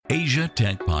Asia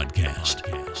Tech Podcast.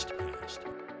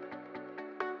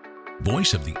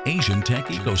 Voice of the Asian tech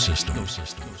ecosystem.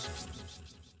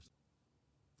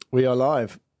 We are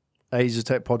live, Asia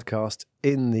Tech Podcast,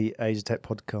 in the Asia Tech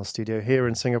Podcast studio here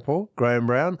in Singapore. Graham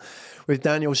Brown with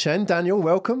Daniel Shen. Daniel,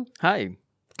 welcome. Hi.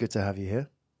 Good to have you here.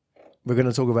 We're going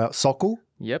to talk about Soqqle,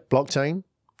 blockchain,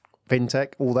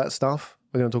 fintech, all that stuff.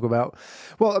 We're going to talk about,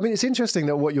 well, I mean, it's interesting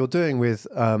that what you're doing with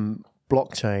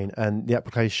blockchain and the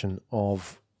application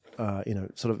of,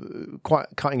 sort of quite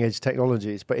cutting edge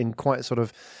technologies, but in quite sort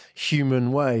of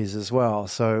human ways as well.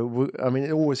 So, I mean,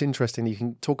 it's always interesting. You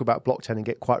can talk about blockchain and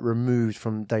get quite removed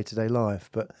from day-to-day life,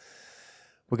 but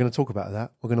we're going to talk about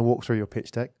that. We're going to walk through your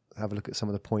pitch deck, have a look at some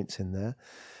of the points in there.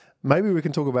 Maybe we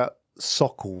can talk about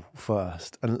Soqqle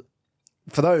first. And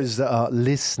for those that are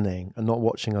listening and not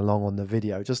watching along on the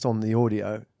video, just on the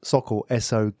audio, Soqqle,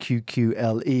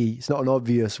 S-O-Q-Q-L-E. It's not an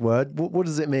obvious word. What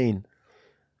does it mean?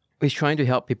 It's trying to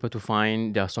help people to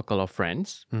find their circle of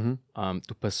friends,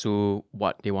 to pursue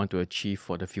what they want to achieve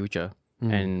for the future.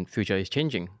 And future is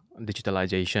changing.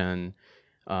 Digitalization,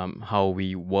 how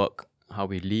we work, how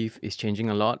we live is changing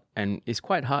a lot. And it's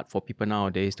quite hard for people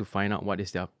nowadays to find out what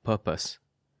is their purpose.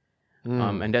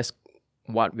 And that's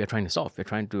what we're trying to solve. We're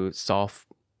trying to solve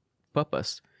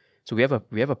purpose. So we have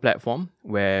a platform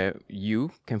where you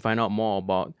can find out more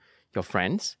about your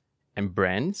friends and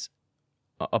brands,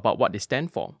 about what they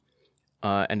stand for.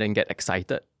 And then get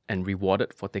excited and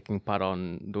rewarded for taking part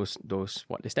on those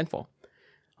what they stand for.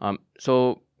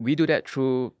 So we do that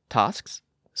through tasks,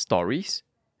 stories,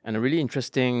 and a really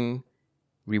interesting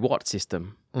reward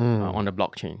system on the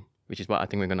blockchain, which is what I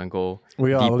think we're going to go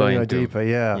We're going to go into. deeper,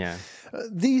 yeah.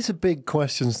 These are big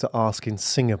questions to ask in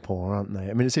Singapore, aren't they?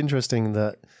 I mean, it's interesting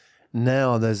that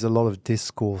now there's a lot of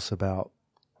discourse about,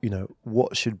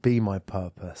 what should be my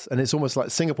purpose? And it's almost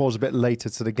like Singapore's a bit later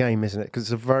to the game, isn't it? Because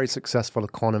it's a very successful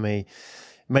economy.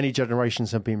 Many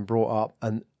generations have been brought up,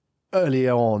 and early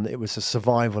on, it was a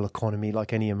survival economy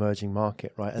like any emerging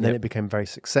market, right? And then it became very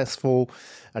successful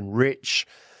and rich.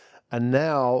 And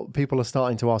now people are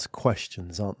starting to ask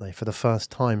questions, aren't they? For the first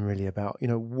time, really, about,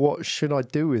 what should I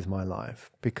do with my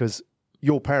life? Because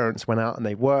your parents went out and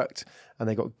they worked and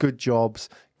they got good jobs,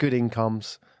 good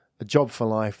incomes, a job for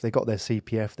life. They got their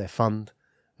CPF, their fund,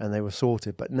 and they were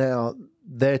sorted. But now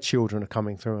their children are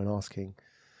coming through and asking,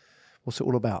 what's it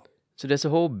all about? So there's a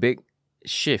whole big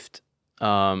shift,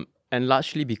 and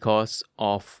largely because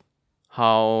of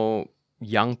how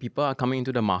young people are coming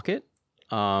into the market,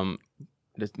 the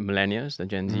millennials, the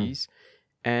Gen Zs.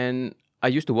 And I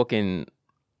used to work in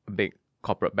a big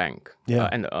corporate bank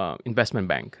and investment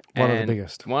bank. One of the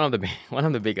biggest. One of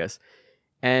the biggest.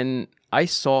 And I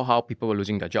saw how people were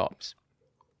losing their jobs.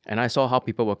 And I saw how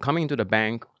people were coming to the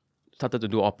bank, started to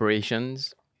do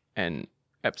operations, and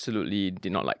absolutely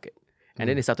did not like it. And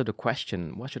then they started to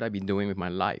question, what should I be doing with my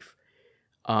life?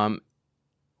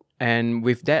 And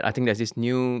with that, I think there's this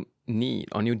new need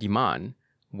or new demand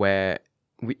where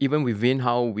even within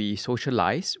how we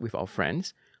socialize with our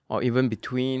friends, or even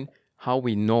between how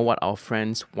we know what our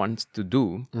friends want to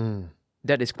do,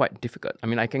 that is quite difficult. I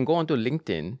mean, I can go onto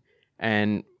LinkedIn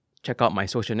and check out my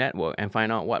social network and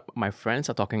find out what my friends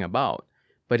are talking about.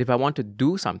 But if I want to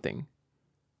do something,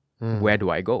 where do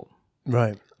I go?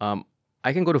 Right.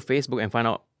 I can go to Facebook and find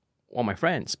out all my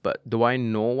friends, but do I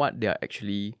know what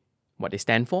they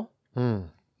stand for?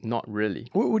 Not really.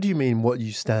 What do you mean, what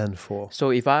you stand for?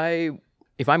 So if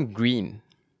I'm green,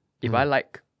 if I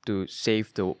like to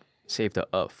save the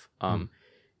earth,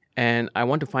 and I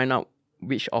want to find out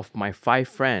which of my 5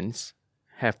 friends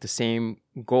have the same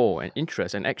goal and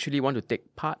interest and actually want to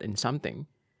take part in something,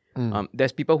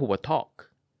 there's people who will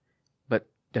talk, but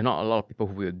there are not a lot of people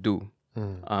who will do.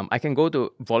 I can go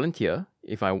to volunteer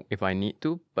if I need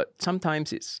to, but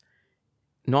sometimes it's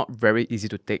not very easy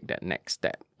to take that next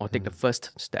step or take the first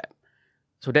step.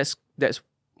 So that's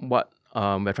what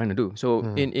we're trying to do. So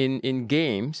in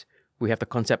games, we have the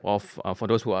concept of, for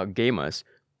those who are gamers,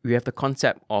 we have the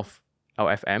concept of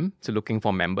LFM, so looking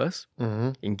for members.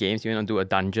 In games, you want to do a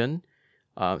dungeon.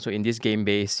 So in this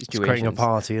game-based situations... It's creating a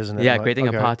party, isn't it? Yeah, creating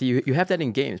a party. You have that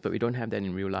in games, but we don't have that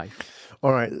in real life.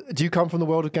 All right. Do you come from the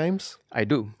world of games? I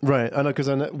do. Right. I know, because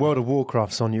World of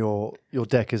Warcraft's on your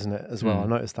deck, isn't it, as well? I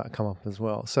noticed that come up as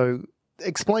well. So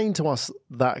explain to us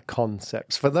that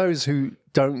concept. For those who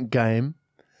don't game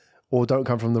or don't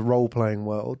come from the role-playing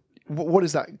world, what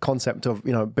is that concept of,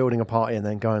 building a party and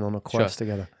then going on a quest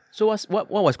together? So what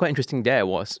was quite interesting there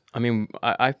was, we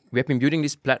have been building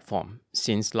this platform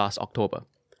since last October.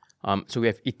 So we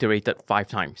have iterated 5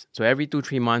 times. So every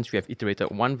 2-3 months, we have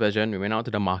iterated one version. We went out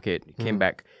to the market, came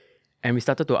back, and we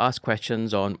started to ask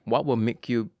questions on what will make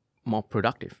you more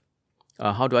productive.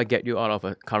 How do I get you out of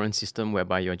a current system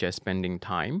whereby you're just spending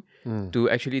time to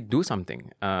actually do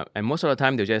something? And most of the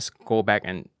time, they'll just go back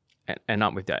and end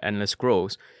up with their endless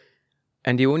scrolls.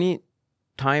 And the only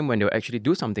time when they'll actually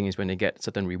do something is when they get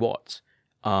certain rewards.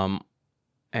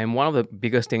 And one of the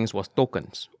biggest things was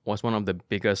tokens, was one of the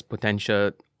biggest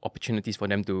potential opportunities for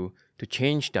them to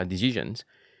change their decisions.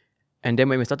 And then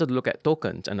when we started to look at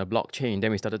tokens and the blockchain,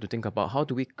 then we started to think about how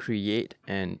do we create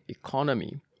an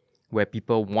economy where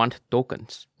people want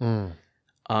tokens.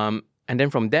 And then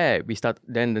from there,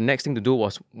 then the next thing to do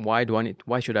was, why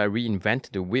should I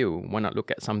reinvent the wheel? Why not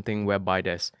look at something whereby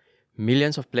there's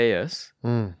millions of players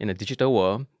in a digital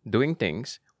world doing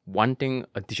things, wanting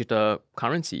a digital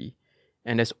currency,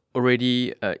 and there's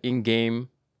already an in-game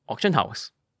auction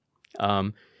house.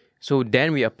 So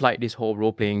then we applied this whole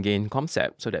role-playing game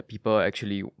concept so that people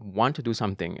actually want to do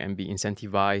something and be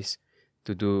incentivized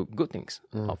to do good things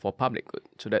for public good.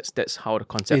 So that's how the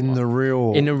concept in the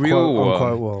real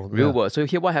world. So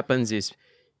here what happens is,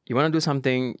 you want to do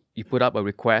something, you put up a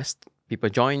request, people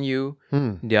join you.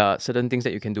 There are certain things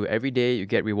that you can do every day. You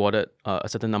get rewarded a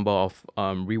certain number of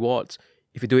rewards.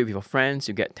 If you do it with your friends,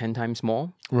 you get 10 times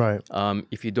more. Right.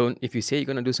 If you say you're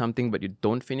going to do something but you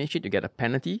don't finish it, you get a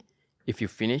penalty. If you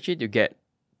finish it, you get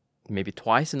maybe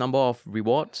twice the number of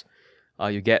rewards.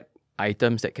 You get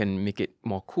items that can make it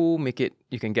more cool,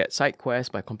 you can get side quests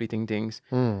by completing things.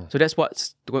 So that's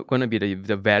what's going to be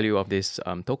the value of these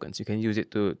tokens. You can use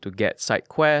it to get side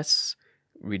quests,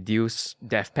 reduce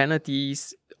death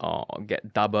penalties, or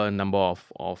get double number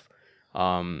of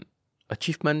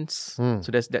achievements. So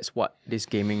that's what this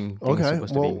gaming thing is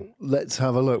supposed to be. Let's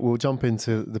have a look. We'll jump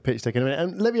into the pitch deck in a minute.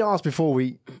 And let me ask before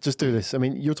we just do this. I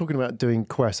mean, you're talking about doing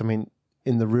quests. I mean,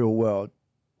 in the real world,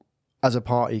 as a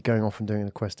party going off and doing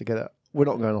a quest together, we're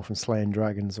not going off and slaying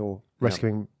dragons or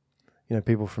rescuing,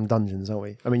 people from dungeons, are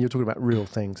we? I mean, you're talking about real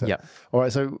things. So. Yeah. All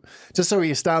right. So just so we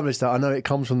establish that, I know it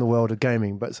comes from the world of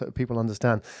gaming, but so people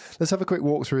understand. Let's have a quick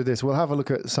walk through this. We'll have a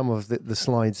look at some of the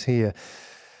slides here.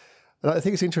 And I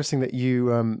think it's interesting that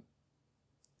you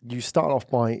start off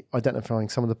by identifying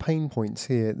some of the pain points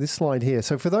here. This slide here.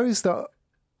 So for those that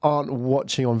aren't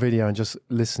watching on video and just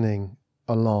listening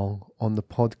along on the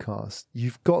podcast,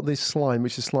 you've got this slide,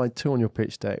 which is slide 2 on your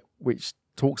pitch deck, which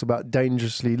talks about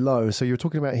dangerously low. So you're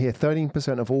talking about here,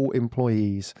 13% of all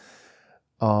employees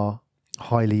are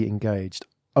highly engaged.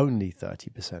 Only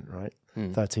 30%, right?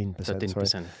 13%. 13%.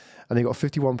 Sorry. And you've got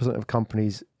 51% of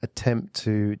companies attempt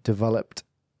to develop.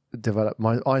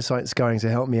 My eyesight's going, so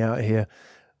help me out here.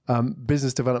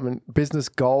 Business development, business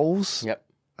goals. Yep.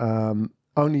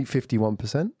 Only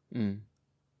 51%.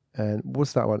 And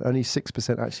what's that one? Only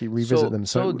 6% actually revisit them.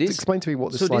 So explain to me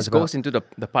what this slide's about. So this goes into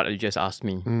the part that you just asked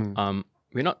me.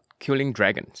 We're not killing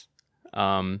dragons.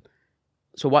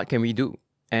 So what can we do?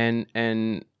 And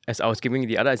as I was giving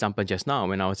the other example just now,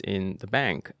 when I was in the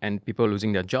bank and people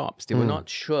losing their jobs, they were not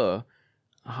sure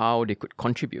how they could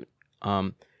contribute.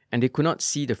 And they could not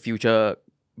see the future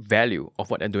value of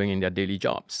what they're doing in their daily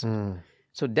jobs.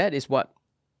 So that is what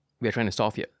we're trying to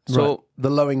solve here. So right. The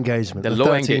low engagement. The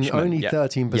low engagement. Only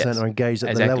 13% are engaged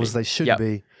at the levels they should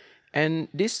be. And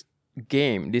this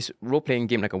game, this role-playing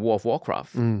game like a World of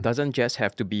Warcraft, doesn't just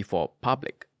have to be for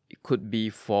public. It could be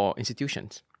for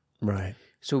institutions. Right.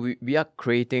 So we are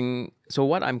creating... So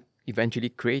what I'm eventually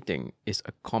creating is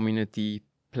a community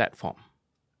platform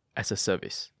as a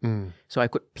service. So I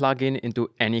could plug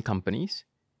into any companies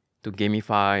to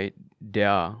gamify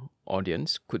their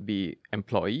audience. Could be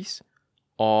employees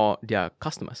or their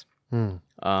customers.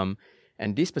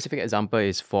 And this specific example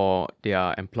is for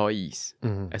their employees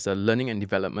as a learning and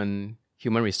development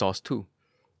human resource tool.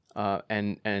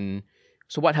 And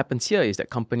so what happens here is that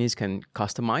companies can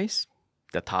customize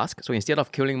the task. So instead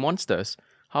of killing monsters,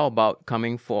 how about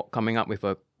coming up with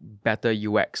a better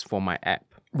UX for my app?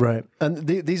 Right. And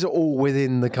these are all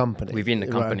within the company? Within the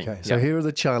company. Right, okay. So here are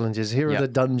the challenges. Here are the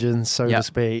dungeons, so to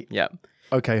speak. Yeah.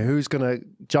 Okay, who's going to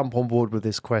jump on board with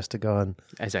this quest to go and...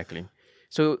 Exactly.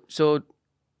 So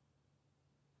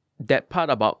that part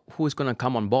about who's going to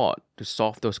come on board to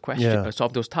solve those questions,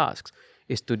 solve those tasks,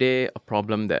 is today a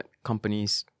problem that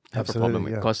companies have a problem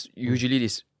with. Because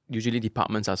usually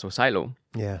departments are so silo.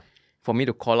 Yeah. For me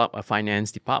to call up a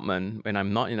finance department, when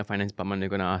I'm not in a finance department, they're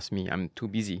going to ask me, I'm too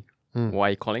busy. Why are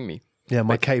you calling me? Yeah,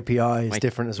 my KPI is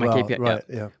different as well. KPI, right,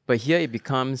 yeah. But here it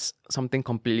becomes something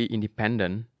completely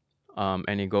independent.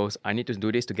 And it goes, I need to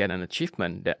do this to get an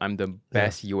achievement that I'm the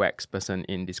best UX person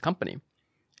in this company.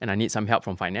 And I need some help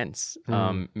from finance,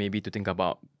 maybe to think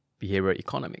about behavioral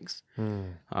economics,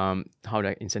 how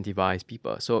to incentivize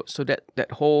people. So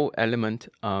that whole element,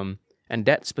 and And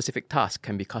that specific task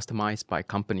can be customized by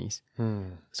companies.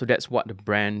 So that's what the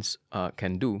brands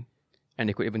can do. And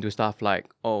they could even do stuff like,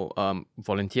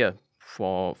 volunteer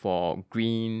for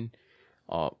green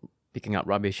or picking up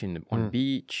rubbish on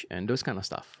beach and those kind of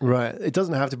stuff. Right. It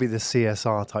doesn't have to be the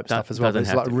CSR type stuff as well.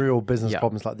 There's like real business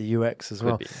problems like the UX as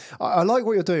well. I like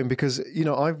what you're doing because,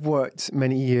 I've worked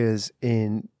many years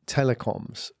in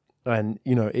telecoms and,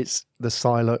 it's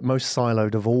the most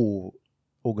siloed of all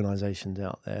organizations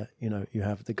out there. You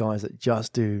have the guys that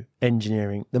just do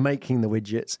engineering, they're making the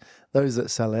widgets, those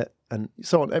that sell it and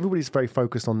so on. Everybody's very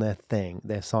focused on their thing,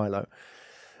 their silo.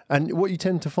 And what you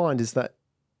tend to find is that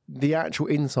the actual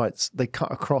insights, they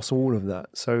cut across all of that.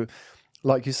 So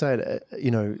like you said,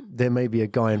 there may be a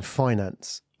guy in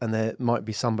finance and there might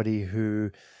be somebody who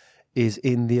is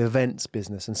in the events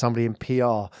business and somebody in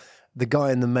PR, the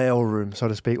guy in the mailroom, so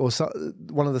to speak, or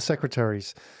one of the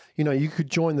secretaries. You could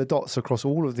join the dots across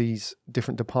all of these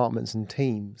different departments and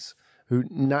teams who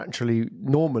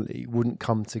normally wouldn't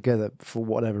come together for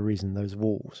whatever reason, those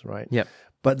walls, right? Yep.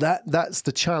 But that's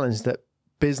the challenge that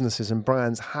businesses and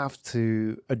brands have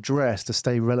to address to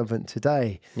stay relevant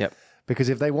today. Yep. Because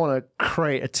if they want to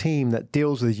create a team that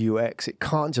deals with UX, it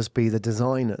can't just be the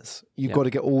designers. You've got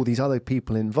to get all these other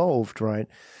people involved, right?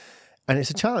 And it's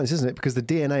a challenge, isn't it? Because the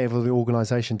DNA of the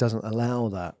organization doesn't allow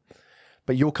that.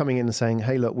 But you're coming in and saying,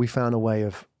 hey, look, we found a way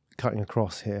of cutting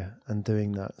across here and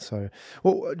doing that. So,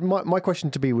 my question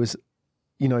to be was,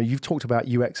 you've talked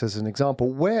about UX as an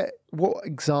example. What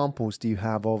examples do you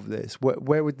have of this?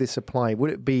 Where would this apply?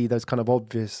 Would it be those kind of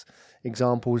obvious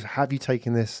examples? Have you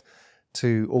taken this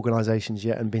to organizations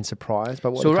yet and been surprised by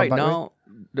what So they come right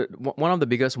back now, one of the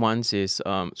biggest ones is,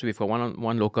 so we've got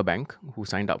one local bank who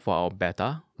signed up for our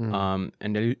beta,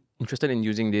 and they're interested in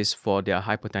using this for their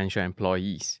high potential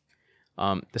employees.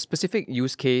 The specific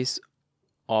use case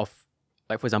of,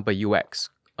 like for example, UX,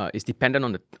 is dependent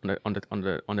on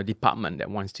the department that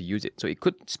wants to use it. So it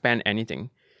could span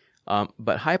anything.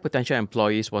 But high potential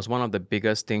employees was one of the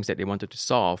biggest things that they wanted to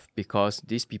solve because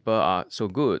these people are so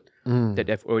good that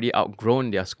they've already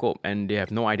outgrown their scope and they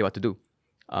have no idea what to do.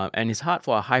 And it's hard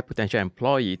for a high potential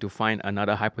employee to find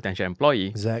another high potential employee.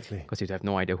 Exactly. Because you have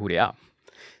no idea who they are.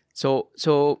 So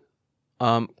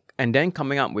and then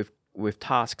coming up with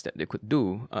tasks that they could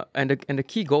do. And the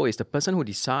key goal is the person who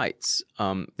decides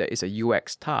that it's a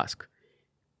UX task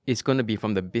is going to be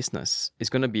from the business. It's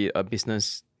going to be a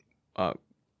business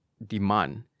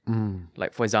demand.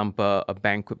 Like for example, a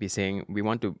bank could be saying we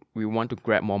want to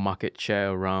grab more market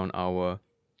share around our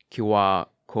QR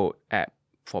code app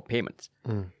for payments.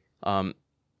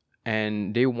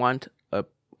 And they want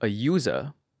a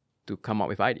user to come up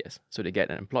with ideas. So they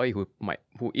get an employee who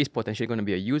is potentially going to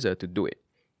be a user to do it.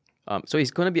 So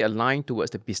it's going to be aligned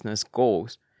towards the business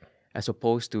goals as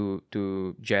opposed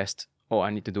to just, I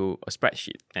need to do a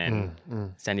spreadsheet and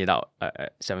send it out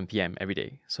at 7 p.m. every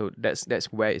day. So that's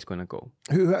where it's going to go.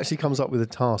 Who actually comes up with a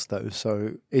task though?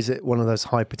 So is it one of those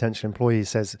high potential employees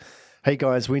says, hey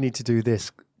guys, we need to do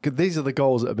this. These are the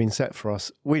goals that have been set for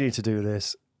us. We need to do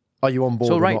this. Are you on board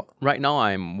so or not? Right now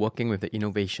I'm working with the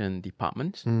innovation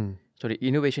department. So the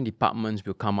innovation departments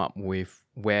will come up with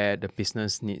where the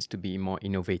business needs to be more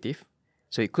innovative.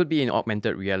 So it could be in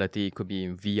augmented reality, it could be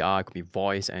in VR, it could be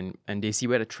voice, and they see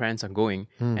where the trends are going.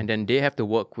 And then they have to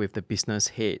work with the business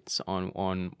heads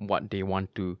on what they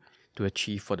want to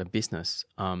achieve for the business.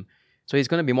 So it's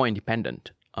going to be more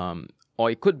independent. Or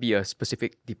it could be a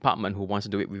specific department who wants to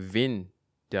do it within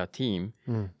their team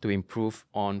to improve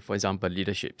on, for example,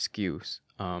 leadership skills.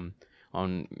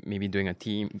 On maybe doing a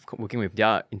team, working with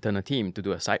their internal team to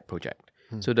do a side project.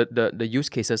 So the use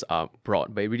cases are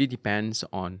broad, but it really depends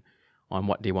on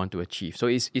what they want to achieve. So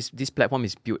this platform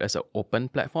is built as an open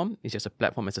platform. It's just a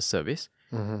platform as a service.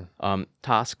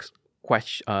 Tasks,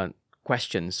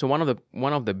 questions. So one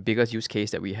of the biggest use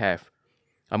case that we have,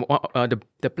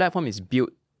 the platform is built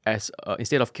as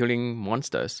instead of killing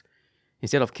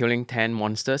 10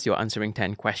 monsters, you're answering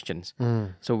 10 questions.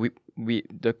 So we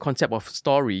the concept of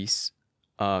stories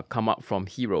come up from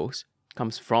heroes,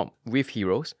 with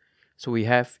heroes. So we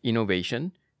have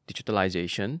innovation,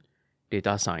 digitalization,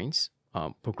 data science,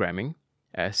 programming,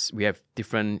 as we have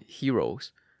different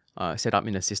heroes set up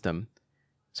in the system.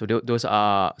 So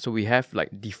so we have like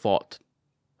default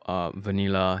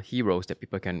vanilla heroes that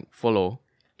people can follow,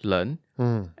 learn,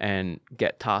 and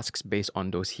get tasks based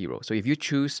on those heroes. So if you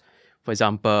choose, for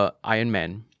example, Iron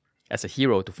Man as a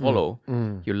hero to follow,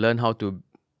 you learn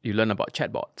about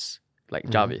chatbots like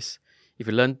Jarvis. If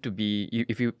you learn to be,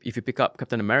 if you pick up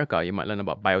Captain America, you might learn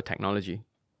about biotechnology.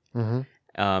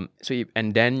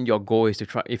 And then your goal is to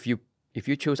try. If you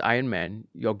choose Iron Man,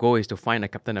 your goal is to find a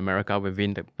Captain America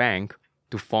within the bank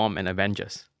to form an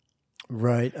Avengers.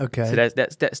 Right. Okay. So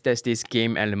that's this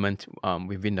game element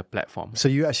within the platform. So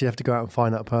you actually have to go out and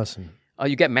find that person.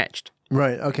 You get matched.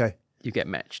 Right. Okay. You get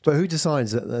matched. But who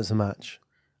decides that there's a match?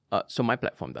 So my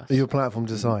platform does. Your platform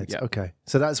decides. Yeah. Okay.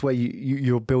 So that's where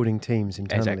you're building teams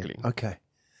internally. Exactly. Okay.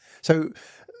 So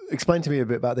explain to me a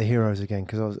bit about the heroes again,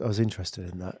 because I was interested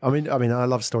in that. I mean, I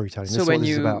love storytelling. So when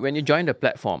you join the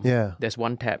platform, yeah, there's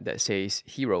one tab that says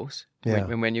heroes. Yeah.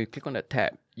 When you click on that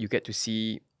tab, you get to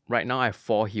see. Right now, I have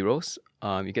 4 heroes.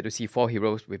 You get to see 4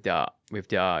 heroes with their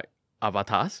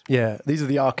avatars. Yeah, these are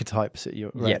the archetypes that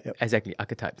you're. Right, yeah, yep. Exactly.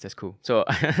 Archetypes. That's cool. So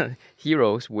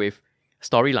heroes with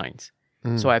storylines.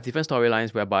 So I have different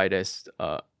storylines whereby there's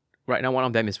right now one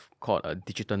of them is called a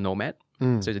digital nomad. So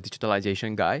it's a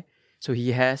digitalization guy. So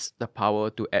he has the power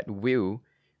to at will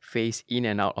phase in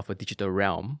and out of a digital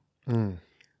realm,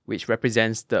 which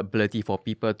represents the ability for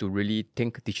people to really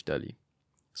think digitally.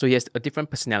 So he has a different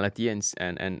personality and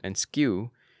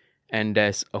skill, and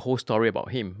there's a whole story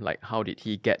about him, like how did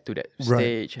he get to that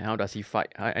stage, and how does he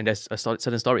fight, and there's a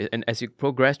certain story. And as you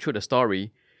progress through the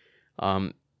story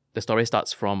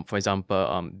starts from, for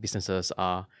example, businesses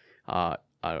are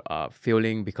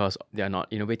failing because they are not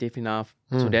innovative enough.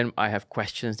 So then I have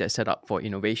questions that set up for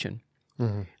innovation.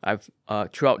 I've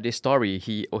throughout this story,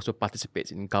 he also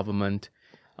participates in government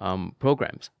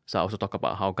programs. So I also talk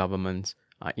about how governments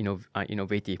are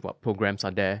innovative, what programs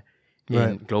are there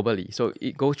globally. So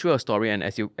it goes through a story, and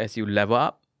as you level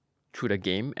up through the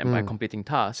game and by completing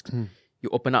tasks, you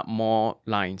open up more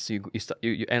lines. So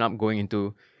you end up going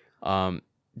into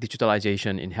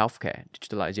digitalization in healthcare,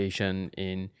 digitalization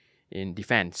in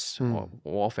defense or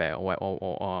warfare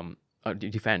or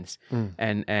defense,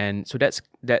 and so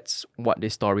that's what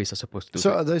these stories are supposed to do.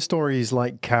 So are those stories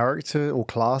like character or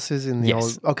classes in the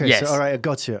old? Okay, yes. So all right, I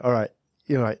got you. All right,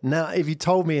 you're right. Now, if you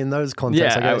told me in those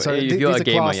contexts, I get it. So if these you're are a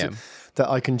gamer, classes that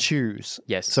I can choose.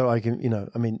 Yes. So I can,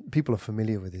 I mean, people are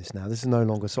familiar with this now. This is no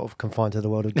longer sort of confined to the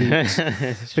world of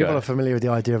geeks. People are familiar with the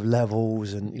idea of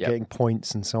levels and getting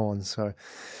points and so on. So,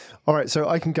 all right, so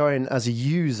I can go in as a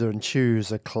user and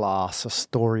choose a class, a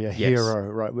story, a hero,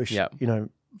 right? Which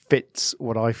fits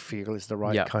what I feel is the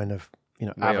right kind of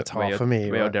avatar for me.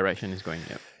 Where your direction is going.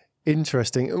 Yeah.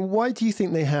 Interesting. Why do you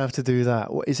think they have to do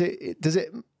that? What is it?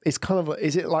 It's kind of.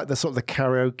 Is it like the sort of the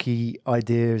karaoke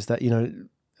idea? Is that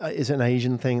is it an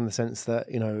Asian thing in the sense that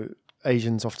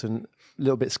Asians often a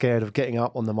little bit scared of getting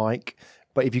up on the mic,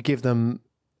 but if you give them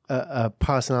a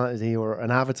personality or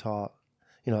an avatar,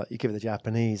 you give the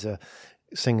Japanese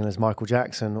singing as Michael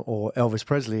Jackson or Elvis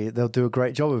Presley, they'll do a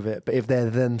great job of it. But if they're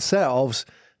themselves,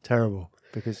 terrible.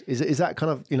 Because is that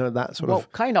kind of that sort of? Well,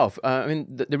 kind of. I mean,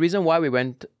 the reason why we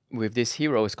went with this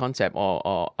heroes concept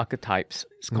or archetypes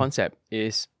concept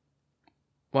is,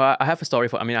 well, I have a story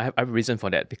for. I mean, I have a reason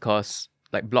for that, because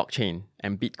like blockchain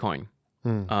and Bitcoin,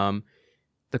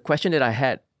 the question that I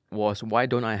had was, why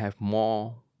don't I have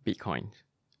more Bitcoins?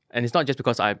 And it's not just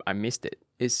because I missed it.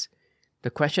 It's the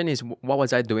question is, what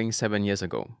was I doing 7 years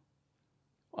ago?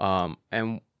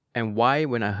 And why,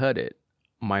 when I heard it,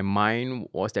 my mind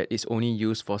was that it's only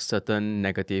used for certain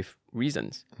negative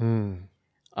reasons.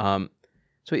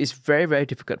 So it's very, very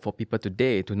difficult for people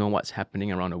today to know what's happening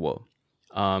around the world.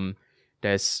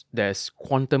 There's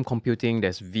quantum computing,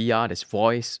 there's VR, there's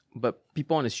voice, but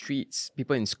people on the streets,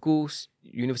 people in schools,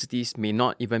 universities may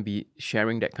not even be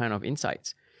sharing that kind of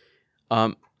insights.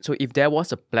 So if there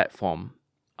was a platform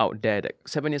out there that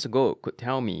 7 years ago could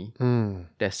tell me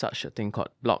there's such a thing called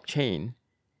blockchain,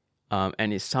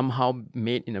 and it's somehow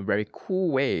made in a very cool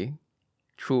way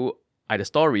through either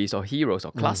stories or heroes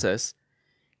or classes,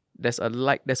 there's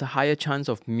a higher chance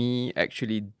of me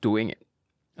actually doing it.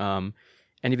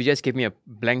 And if you just give me a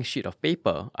blank sheet of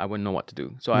paper, I wouldn't know what to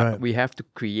do. So we have to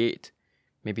create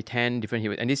maybe 10 different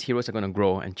heroes, and these heroes are going to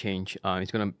grow and change.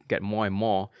 It's going to get more and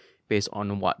more based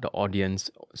on what the audience.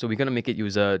 So we're going to make it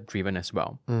user driven as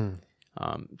well.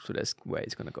 So that's where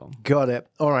it's going to go. Got it.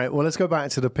 All right. Well, let's go back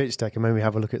to the pitch deck and maybe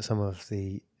have a look at some of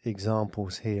the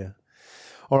examples here.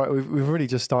 All right. We've really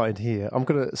just started here. I'm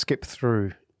going to skip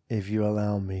through, if you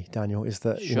allow me, Daniel. Is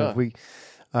that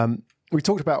we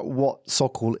talked about what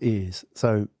Soqqle is.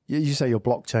 So you say you're a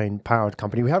blockchain powered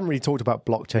company. We haven't really talked about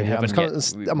blockchain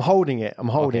yet. I'm holding it.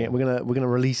 We're gonna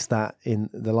release that in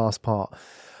the last part.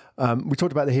 We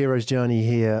talked about the hero's journey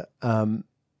here.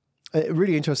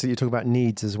 Really interesting that you talk about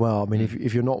needs as well. I mean,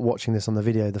 if you're not watching this on the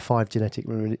video, the 5 genetic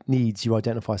needs you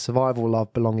identify: survival,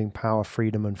 love, belonging, power,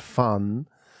 freedom, and fun.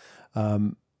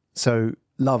 So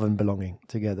love and belonging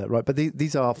together, right? But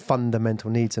these are fundamental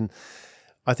needs, and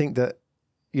I think that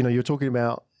you're talking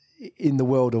about in the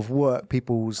world of work,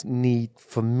 people's need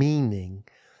for meaning,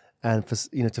 and for,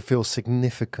 to feel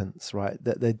significance, right?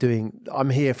 That they're doing, I'm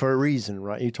here for a reason,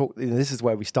 right? This is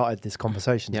where we started this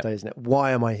conversation today, isn't it?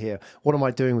 Why am I here? What am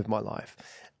I doing with my life?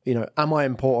 Am I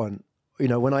important?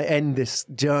 When I end this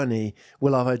journey,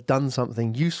 will I have done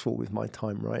something useful with my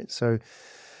time, right? So,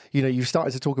 you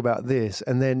started to talk about this,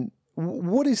 and then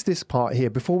what is this part here?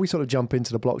 Before we sort of jump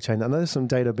into the blockchain, I know there's some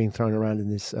data being thrown around in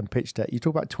this pitch deck. You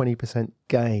talk about 20%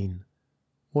 gain.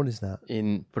 What is that?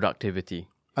 In productivity.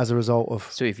 As a result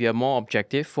of... So if you're more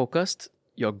objective focused,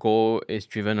 your goal is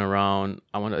driven around,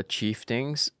 I want to achieve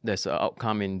things. There's an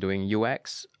outcome in doing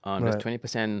UX. There's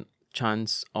 20%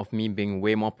 chance of me being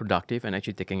way more productive and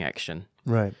actually taking action.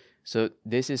 Right. So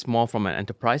this is more from an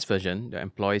enterprise version. The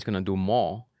employee is going to do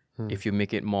more if you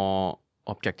make it more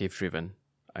objective driven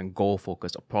and goal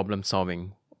focused or problem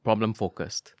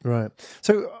focused. Right.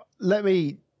 So let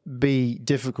me be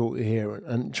difficult here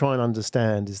and try and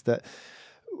understand is that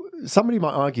somebody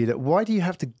might argue that why do you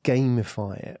have to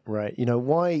gamify it, right?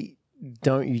 Why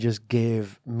don't you just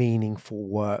give meaningful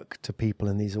work to people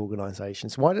in these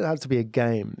organizations? Why does it have to be a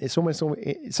game? It's almost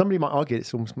somebody might argue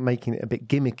it's almost making it a bit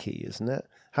gimmicky, isn't it?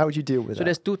 How would you deal with that? So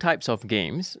there's two types of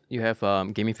games. You have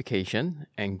gamification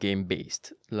and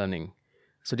game-based learning.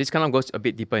 So this kind of goes a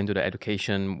bit deeper into the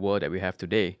education world that we have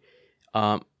today.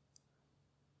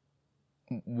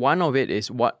 One of it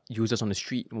is what users on the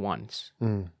street want.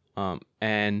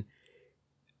 And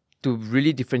to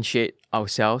really differentiate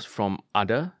ourselves from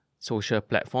other social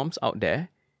platforms out there,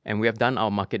 and we have done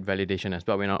our market validation as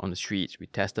well. We're not on the streets. We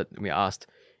tested. We asked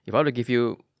if I were to give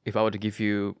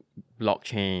you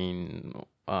blockchain,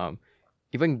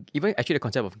 even actually the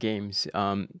concept of games.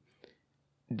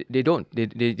 They don't.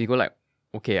 They go like,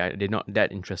 okay, they're not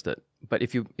that interested. But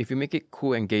if you make it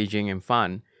cool, engaging, and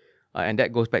fun. And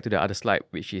that goes back to the other slide,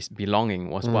 which is belonging,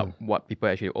 was what people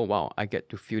actually, oh, wow, I get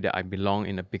to feel that I belong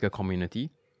in a bigger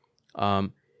community.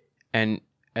 And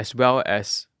as well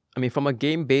as, from a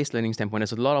game-based learning standpoint,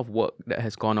 there's a lot of work that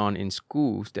has gone on in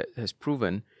schools that has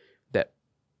proven that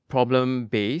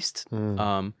problem-based,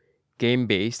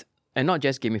 game-based, and not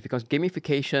just gamification, because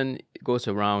gamification goes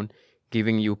around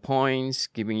giving you points,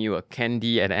 giving you a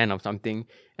candy at the end of something,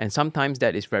 and sometimes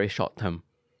that is very short-term.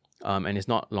 And it's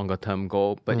not longer term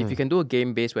goal. But if you can do a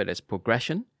game base where there's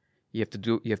progression, you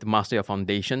have to master your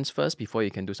foundations first before you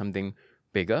can do something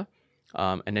bigger.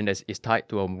 And then it's tied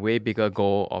to a way bigger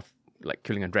goal of like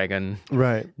killing a dragon.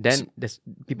 Right. Then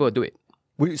people will do it.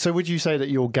 So would you say that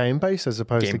you're game based as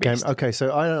opposed to game? Game-based. Okay,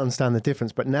 so I don't understand the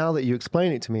difference, but now that you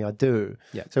explain it to me, I do.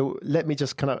 Yeah. So let me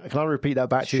just can I repeat that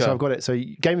back to you? So Sure. I've got it. So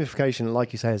gamification,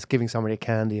 like you say, is giving somebody a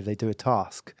candy if they do a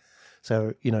task.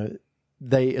 So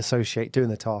they associate doing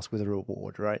the task with a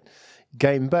reward, right?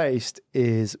 Game-based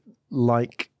is,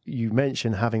 like you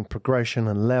mentioned, having progression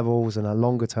and levels and a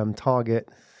longer-term target.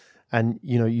 And,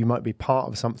 you might be part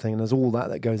of something and there's all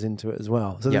that goes into it as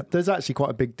well. So there's actually quite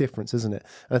a big difference, isn't it?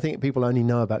 And I think people only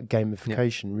know about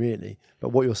gamification, really. But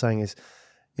what you're saying is,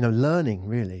 learning,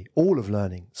 really, all of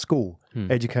learning, school,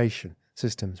 education,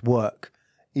 systems, work,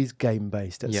 is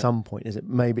game-based at some point, is it?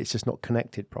 Maybe it's just not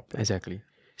connected properly. Exactly.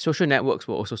 Social networks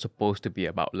were also supposed to be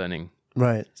about learning.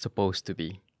 Right. Supposed to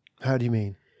be. How do you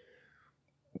mean?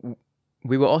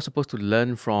 We were all supposed to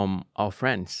learn from our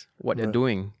friends, what they're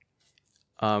doing.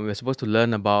 We're supposed to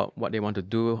learn about what they want to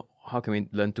do. How can we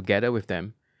learn together with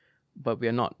them? But we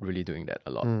are not really doing that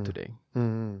a lot today.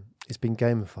 It's been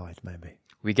gamified, maybe.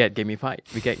 We get gamified.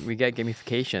 We get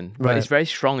gamification. But Right. it's very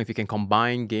strong if you can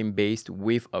combine game-based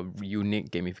with a unique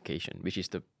gamification, which is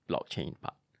the blockchain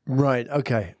part. Right.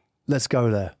 Okay. Let's go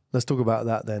there. Let's talk about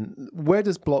that then. Where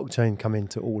does blockchain come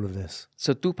into all of this?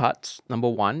 So two parts. Number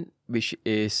one, which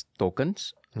is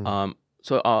tokens.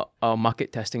 So our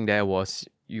market testing there was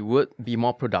you would be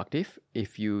more productive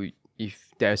if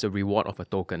there's a reward of a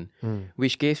token,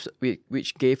 which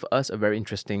gave us a very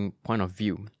interesting point of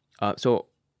view. So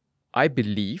I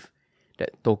believe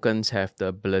that tokens have the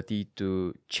ability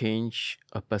to change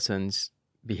a person's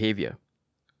behavior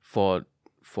for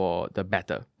the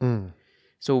better.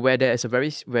 So where there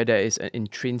is an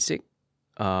intrinsic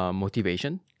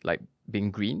motivation, like being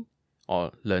green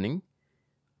or learning,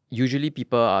 usually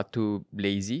people are too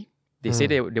lazy. They say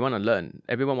they want to learn.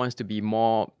 Everyone wants to be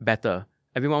better.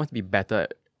 Everyone wants to be better,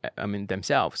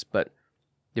 themselves, but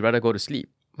they rather go to sleep.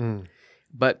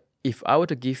 But if I were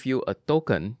to give you a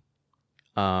token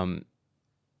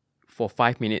for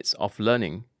 5 minutes of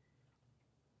learning,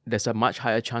 there's a much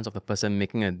higher chance of the person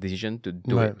making a decision to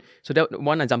do it. So that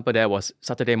one example there was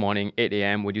Saturday morning, 8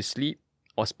 a.m. Would you sleep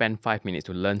or spend 5 minutes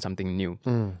to learn something new?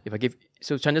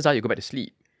 So chances are you go back to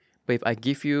sleep. But if I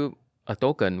give you a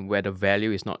token where the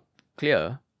value is not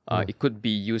clear, it could be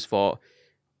used for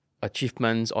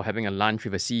achievements or having a lunch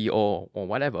with a CEO or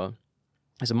whatever,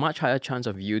 there's a much higher chance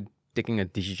of you taking a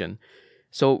decision.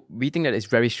 So we think that it's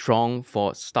very strong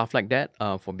for stuff like that,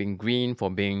 for being green, for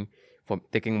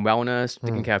taking wellness,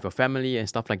 taking care of your family and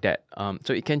stuff like that.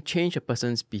 So it can change a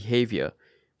person's behavior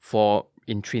for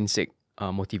intrinsic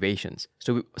motivations.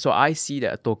 So I see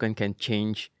that a token can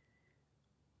change.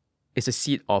 It's a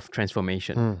seed of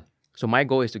transformation. So my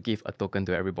goal is to give a token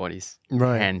to everybody's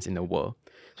hands in the world.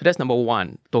 So that's number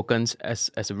one. Tokens as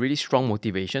a really strong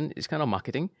motivation. It's kind of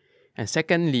marketing. And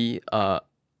secondly,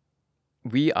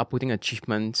 we are putting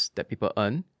achievements that people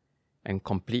earn and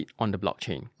complete on the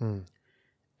blockchain.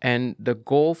 And the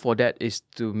goal for that is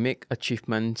to make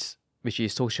achievements, which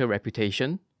is social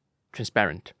reputation,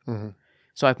 transparent.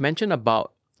 So I've mentioned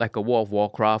about like a World of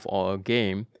Warcraft or a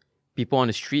game, people on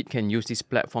the street can use this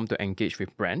platform to engage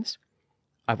with brands.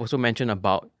 I've also mentioned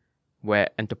about where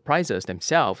enterprises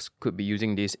themselves could be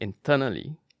using this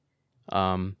internally.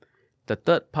 The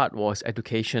third part was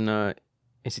educational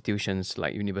institutions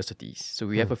like universities. So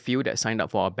we have a few that signed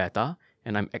up for our beta,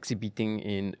 and I'm exhibiting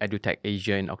in EduTech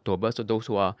Asia in October. So those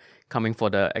who are coming for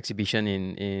the exhibition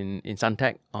in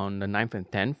Suntec on the 9th and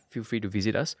 10th, feel free to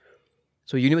visit us.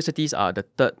 So universities are the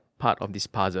third part of this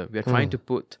puzzle. We are trying to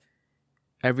put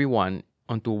everyone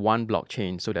onto one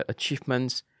blockchain so that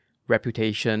achievements,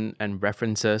 reputation, and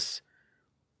references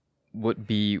would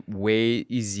be way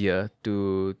easier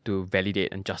to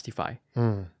validate and justify.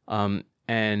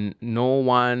 And no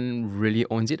one really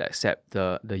owns it except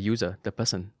the user, the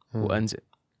person who earns it.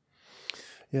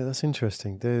 Yeah, that's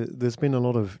interesting. There's been a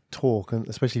lot of talk, and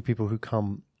especially people who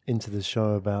come into the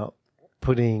show, about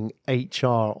putting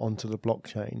HR onto the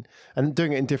blockchain and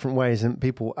doing it in different ways, and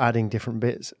people adding different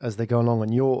bits as they go along.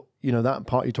 And that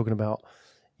part you're talking about,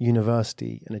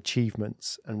 university and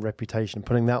achievements and reputation,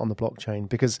 putting that on the blockchain,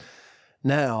 because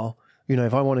now,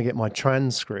 if I want to get my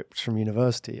transcripts from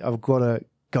university, I've got to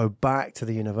go back to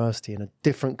the university in a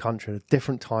different country, a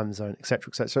different time zone, et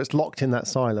cetera, et cetera. So it's locked in that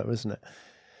silo, isn't it?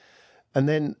 And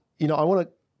then, I want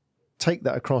to take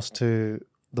that across to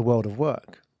the world of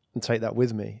work and take that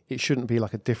with me. It shouldn't be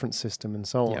like a different system and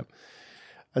so on. Yep.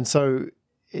 And so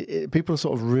people are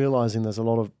sort of realizing there's a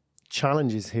lot of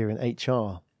challenges here in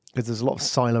HR, because there's a lot of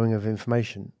siloing of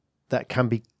information that can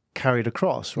be carried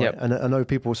across, right? Yep. And I know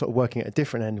people are sort of working at a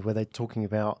different end where they're talking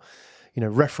about,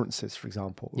 references, for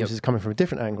example, which is coming from a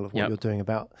different angle of what you're doing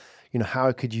about,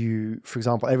 how could you, for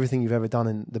example, everything you've ever done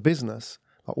in the business,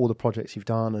 like all the projects you've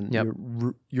done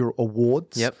and your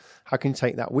awards, how can you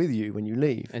take that with you when you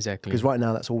leave? Exactly. Because right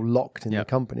now that's all locked in the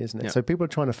company, isn't it? So people are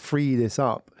trying to free this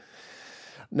up.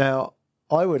 Now,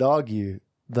 I would argue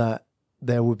that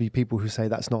there would be people who say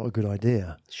that's not a good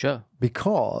idea. Sure.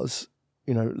 Because,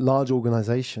 large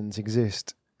organizations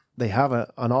exist. They have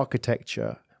an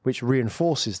architecture which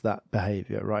reinforces that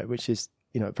behavior, right? Which is,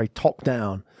 very top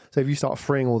down. So if you start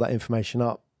freeing all that information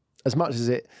up, as much as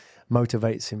it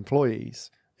motivates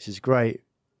employees, which is great,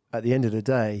 at the end of the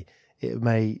day, it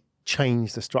may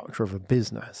change the structure of a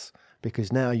business,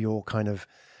 because now you're kind of,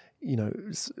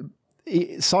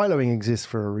 siloing exists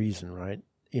for a reason, right?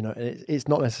 It's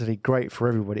not necessarily great for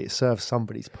everybody. It serves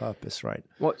somebody's purpose, right?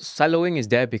 Well, siloing is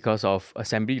there because of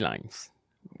assembly lines.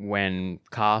 When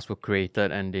cars were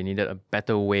created and they needed a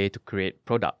better way to create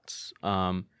products.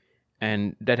 And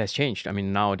that has changed. I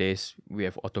mean, nowadays we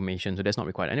have automation, so that's not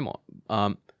required anymore.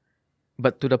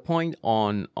 But to the point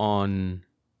on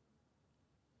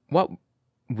what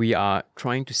we are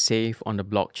trying to save on the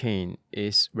blockchain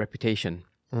is reputation.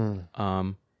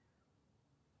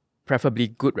 Preferably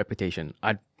good reputation.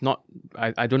 I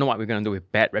don't know what we're going to do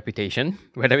with bad reputation,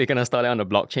 whether we're going to store it on the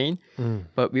blockchain,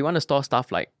 but we want to store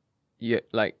stuff like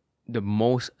the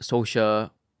most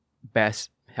social, best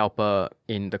helper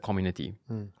in the community,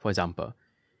 for example.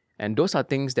 And those are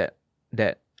things that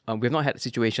we've not had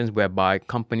situations whereby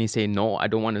companies say, no, I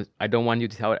don't want you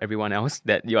to tell everyone else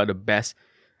that you are the best.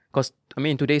 Because,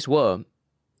 in today's world,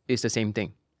 it's the same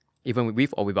thing, even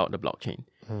with or without the blockchain.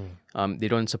 They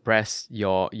don't suppress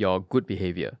your good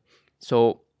behavior.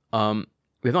 So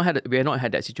we have not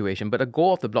had that situation. But the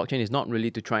goal of the blockchain is not really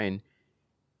to try and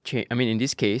change. In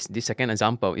this case, this second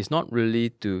example is not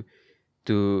really to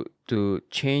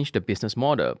change the business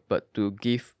model, but to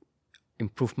give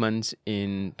improvements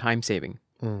in time saving,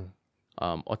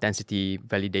 authenticity,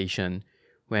 validation.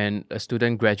 When a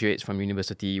student graduates from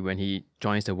university, when he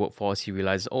joins the workforce, he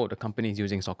realizes, the company is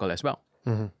using Soqqle as well,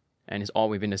 and it's all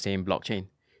within the same blockchain.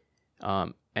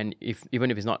 And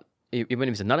even if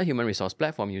it's another human resource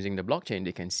platform using the blockchain,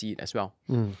 they can see it as well.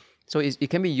 So it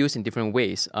can be used in different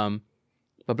ways.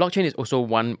 But blockchain is also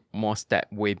one more step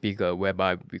way bigger,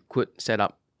 whereby we could set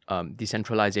up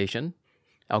decentralization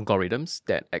algorithms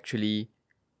that actually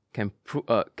can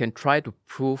try to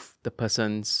prove the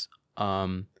person's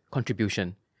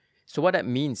contribution. So what that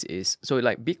means is, so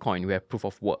like Bitcoin, we have proof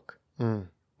of work,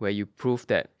 where you prove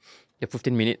that the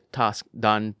 15-minute task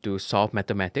done to solve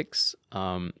mathematics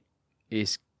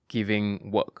is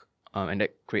giving work, and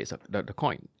that creates the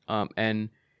coin. And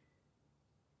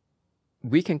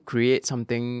we can create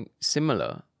something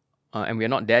similar, and we are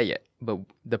not there yet, but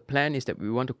the plan is that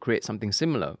we want to create something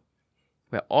similar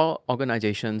where all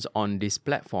organizations on this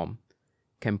platform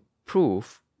can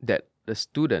prove that the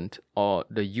student or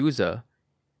the user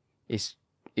is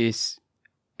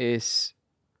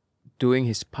doing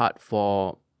his part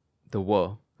for the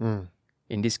world.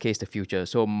 In this case, the future.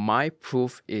 So my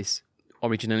proof is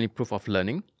originally proof of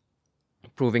learning,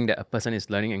 proving that a person is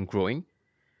learning and growing,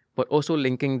 but also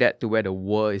linking that to where the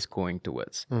world is going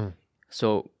towards.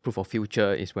 So proof of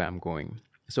future is where I'm going.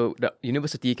 So the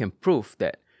university can prove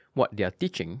that what they are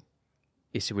teaching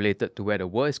is related to where the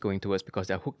world is going towards because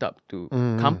they're hooked up to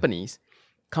companies.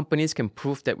 Companies can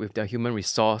prove that with their human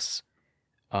resource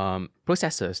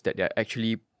processes that they're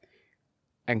actually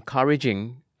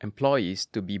encouraging employees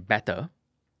to be better.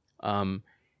 And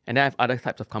then I have other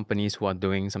types of companies who are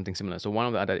doing something similar. So one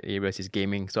of the other areas is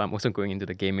gaming. So I'm also going into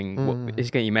the gaming work. As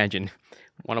you can imagine,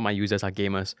 one of my users are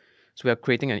gamers. So we are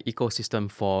creating an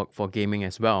ecosystem for gaming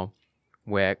as well,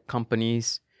 where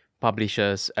companies,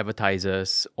 publishers,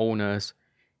 advertisers, owners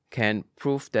can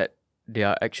prove that they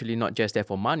are actually not just there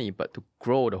for money, but to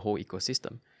grow the whole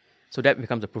ecosystem. So that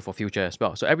becomes a proof of future as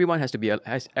well. So everyone has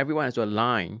to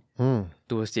align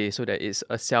towards this, so that it's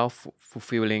a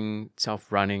self-fulfilling,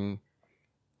 self-running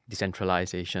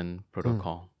decentralization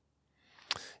protocol.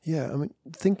 Yeah, I mean,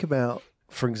 think about,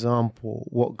 for example,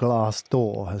 what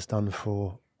Glassdoor has done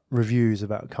for reviews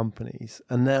about companies.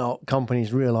 And now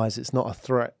companies realize it's not a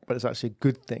threat, but it's actually a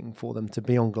good thing for them to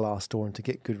be on Glassdoor and to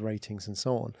get good ratings and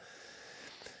so on.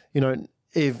 You know,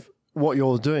 if what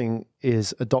you're doing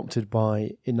is adopted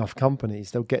by enough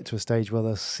companies, they'll get to a stage where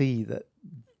they'll see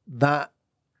that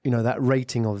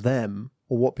rating of them,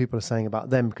 or what people are saying about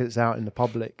them, because it's out in the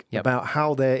public, about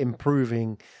how they're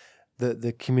improving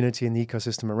the community and the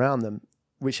ecosystem around them,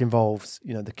 which involves,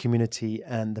 the community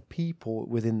and the people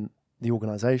within the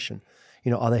organization.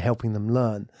 Are they helping them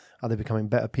learn? Are they becoming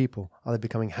better people? Are they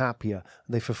becoming happier? Are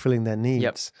they fulfilling their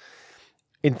needs?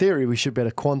 In theory, we should be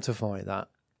able to quantify that,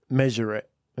 measure it,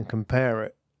 and compare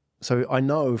it. So I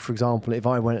know, for example, if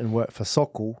I went and worked for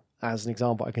Soqqle, as an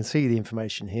example, I can see the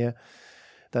information here,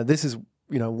 that this is,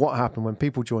 what happened when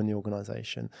people join the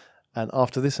organization. And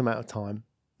after this amount of time,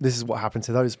 this is what happened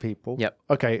to those people.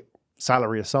 Okay,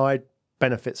 salary aside,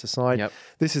 benefits aside,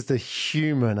 this is the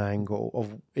human angle,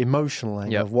 of emotional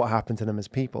angle of what happened to them as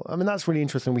people. I mean, that's really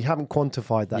interesting. We haven't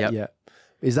quantified that yet.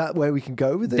 Is that where we can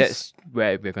go with this? That's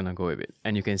where we're going to go with it.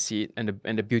 And you can see it.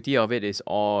 And the beauty of it is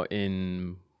all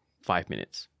in 5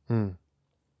 minutes.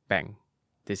 Bang.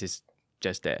 This is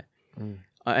just there.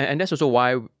 And that's also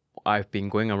why I've been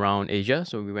going around Asia.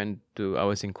 So I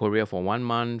was in Korea for 1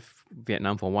 month,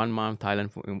 Vietnam for 1 month,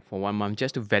 Thailand for 1 month,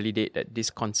 just to validate that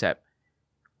this concept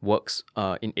works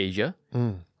in Asia.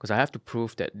 Because I have to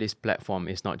prove that this platform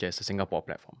is not just a Singapore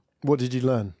platform. What did you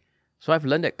learn? So I've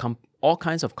learned that all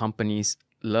kinds of companies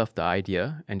love the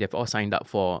idea, and they've all signed up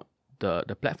for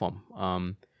the platform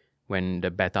when the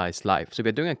beta is live. So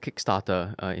we're doing a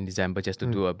Kickstarter in December just to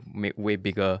do a way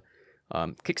bigger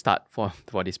kickstart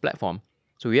for this platform.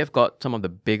 So we have got some of the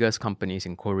biggest companies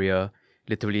in Korea,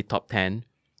 literally top 10,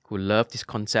 who love this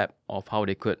concept of how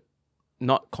they could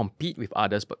not compete with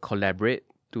others, but collaborate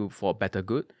for better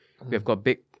good. We have got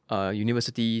big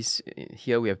universities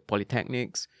here. We have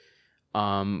polytechnics.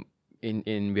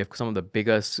 We have some of the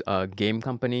biggest game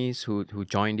companies who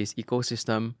join this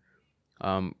ecosystem.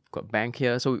 Got bank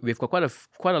here, so we've got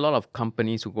quite a lot of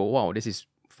companies who go, wow, this is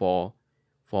for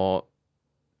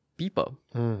people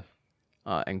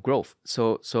and growth.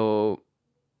 So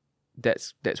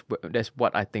that's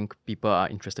what I think people are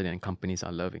interested in and companies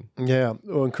are loving. Yeah,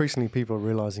 well, increasingly people are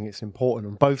realizing it's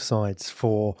important on both sides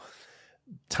for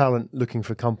talent looking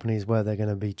for companies where they're going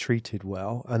to be treated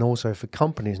well, and also for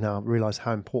companies now realize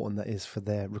how important that is for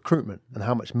their recruitment and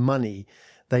how much money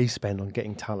they spend on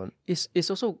getting talent. It's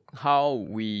also how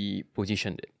we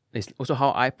positioned it. It's also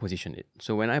how I positioned it.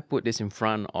 So when I put this in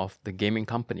front of the gaming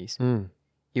companies,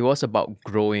 it was about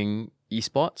growing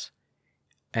esports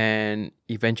and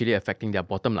eventually affecting their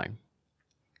bottom line,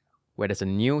 where there's a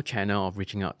new channel of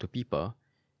reaching out to people,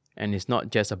 and it's not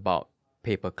just about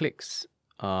pay-per-clicks.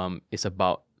 It's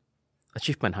about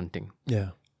achievement hunting.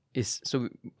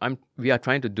 We are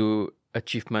trying to do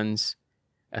achievements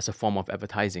as a form of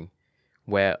advertising,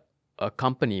 where a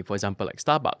company, for example, like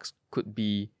Starbucks, could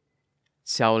be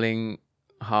selling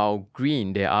how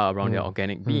green they are around their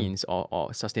organic beans or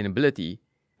sustainability,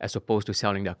 as opposed to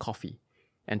selling their coffee.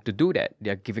 And to do that,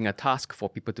 they're giving a task for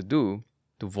people to do,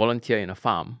 to volunteer in a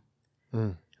farm.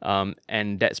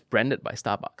 And that's branded by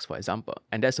Starbucks, for example.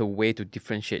 And that's a way to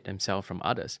differentiate themselves from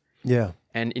others. Yeah.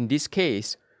 And in this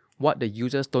case, what the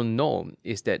users don't know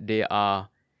is that they are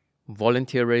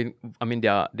volunteering. I mean,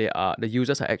 the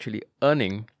users are actually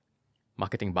earning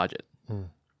marketing budget.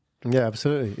 Yeah,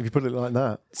 absolutely. If you put it like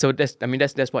that. So that's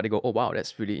what they go, oh wow,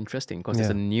 that's really interesting, because it's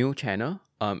a new channel.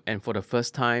 And for the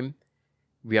first time,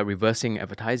 we are reversing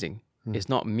advertising. It's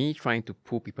not me trying to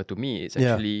pull people to me. It's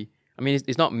actually, I mean,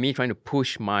 it's not me trying to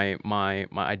push my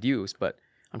ideals, but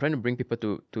I'm trying to bring people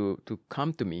to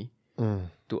come to me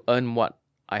to earn what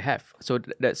I have. So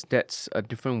that's a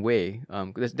different way.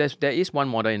 There is one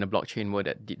model in the blockchain world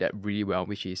that did that really well,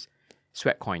 which is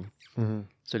Sweatcoin.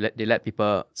 So they let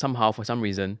people somehow, for some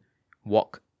reason,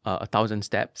 walk 1,000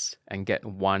 steps and get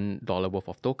 $1 worth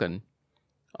of token.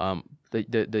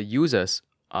 The users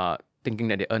are thinking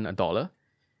that they earn $1,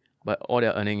 but all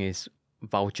they're earning is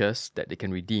vouchers that they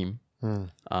can redeem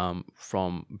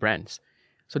from brands.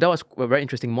 So that was a very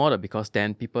interesting model, because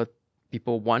then people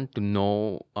want to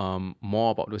know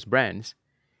more about those brands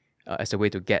as a way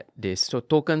to get this. So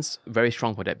tokens, very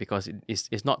strong for that, because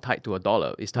it's not tied to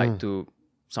 $1. It's tied to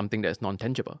something that's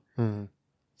non-tangible.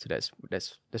 So that's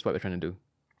what we're trying to do.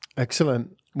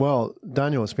 Excellent. Well,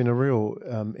 Daniel, it's been a real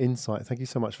insight. Thank you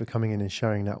so much for coming in and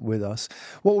sharing that with us.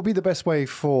 What would be the best way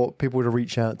for people to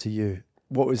reach out to you?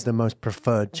 What is the most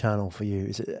preferred channel for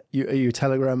you? Are you a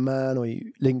Telegram man, or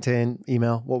you LinkedIn,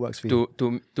 email? What works for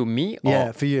you? To me?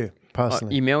 Yeah, for you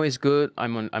personally. Email is good.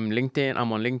 I'm on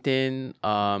LinkedIn.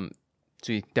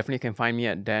 So you definitely can find me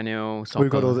at Daniel Soqqle. We've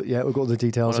got all the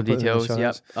details. All the details,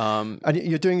 yep. And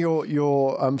you're doing your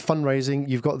fundraising.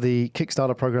 You've got the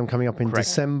Kickstarter program coming up in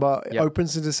December. It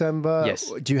opens in December. Yes.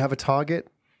 Do you have a target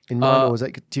in mind, or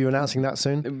are you announcing that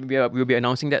soon? We'll be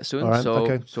announcing that soon. Right,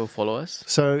 so follow us.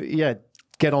 So yeah,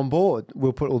 get on board.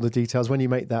 We'll put all the details when you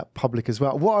make that public as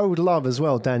well. What I would love as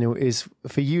well, Daniel, is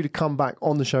for you to come back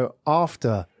on the show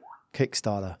after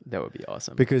Kickstarter. That would be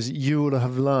awesome, because you would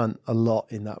have learned a lot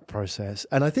in that process.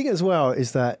 And I think as well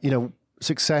is that,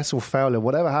 success or failure,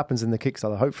 whatever happens in the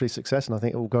Kickstarter, hopefully success, and I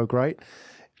think it will go great,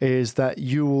 is that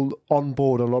you'll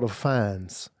onboard a lot of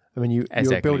fans. I mean,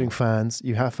 you're building fans,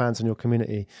 you have fans in your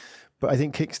community. But I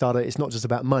think Kickstarter, it's not just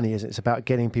about money, is it? It's about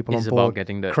getting people on board,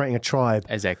 creating a tribe.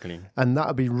 Exactly. And that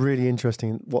would be really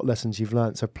interesting, what lessons you've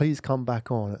learned. So please come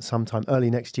back on at some time early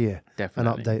next year.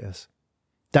 Definitely. And update us.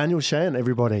 Daniel Shen,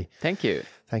 everybody. Thank you.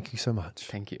 Thank you so much.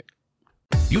 Thank you.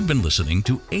 You've been listening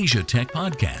to Asia Tech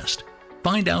Podcast.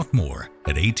 Find out more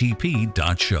at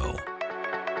atp.show.